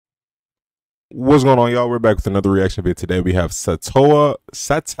What's going on, y'all? We're back with another reaction vid. Today we have Sataoa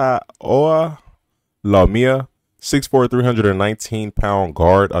Laumea, 6'4", 319-pound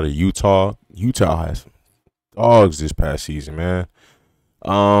guard out of Utah. Utah has dogs this past season, man.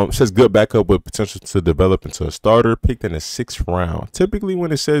 Says good backup with potential to develop into a starter, picked in the 6th round. Typically,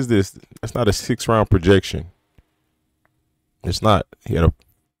 when it says this, that's not a 6th round projection. It's not. He had a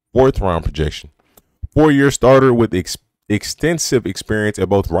 4th round projection. 4-year starter with extensive experience at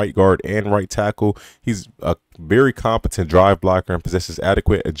both right guard and right tackle. He's a very competent drive blocker and possesses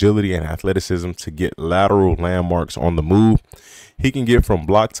adequate agility and athleticism to get lateral landmarks on the move. He can get from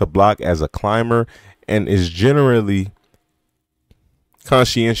block to block as a climber and is generally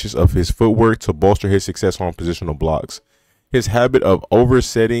conscientious of his footwork to bolster his success on positional blocks. His habit of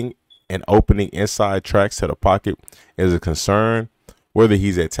oversetting and opening inside tracks to the pocket is a concern, whether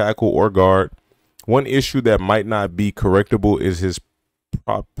he's at tackle or guard. One issue that might not be correctable is his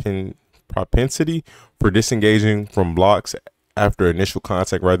propensity for disengaging from blocks after initial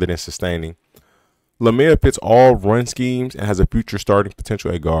contact rather than sustaining. Laumea fits all run schemes and has a future starting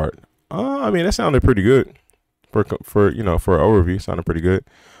potential at guard. I mean, that sounded pretty good for an overview. Sounded pretty good.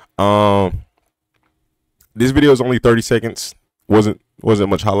 This video is only 30 seconds. Wasn't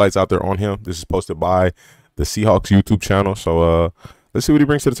much highlights out there on him. This is posted by the Seahawks YouTube channel. So let's see what he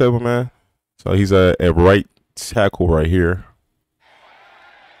brings to the table, man. So he's a right tackle right here.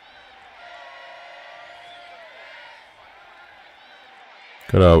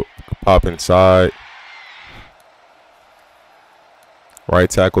 Could pop inside. Right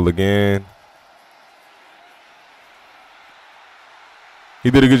tackle again.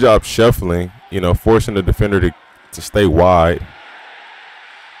 He did a good job shuffling, forcing the defender to stay wide.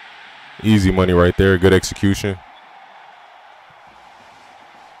 Easy money right there. Good execution.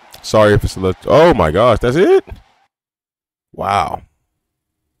 Sorry if it's a little. Oh my gosh, that's it? Wow.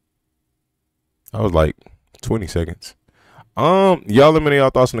 That was like 20 seconds. Y'all let me know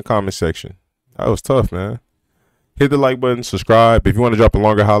y'all thoughts in the comment section. That was tough, man. Hit the like button, subscribe. If you want to drop a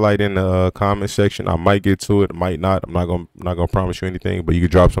longer highlight in the comment section, I might get to it, might not. I'm not gonna promise you anything, but you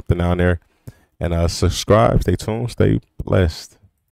can drop something down there. And subscribe, stay tuned, stay blessed.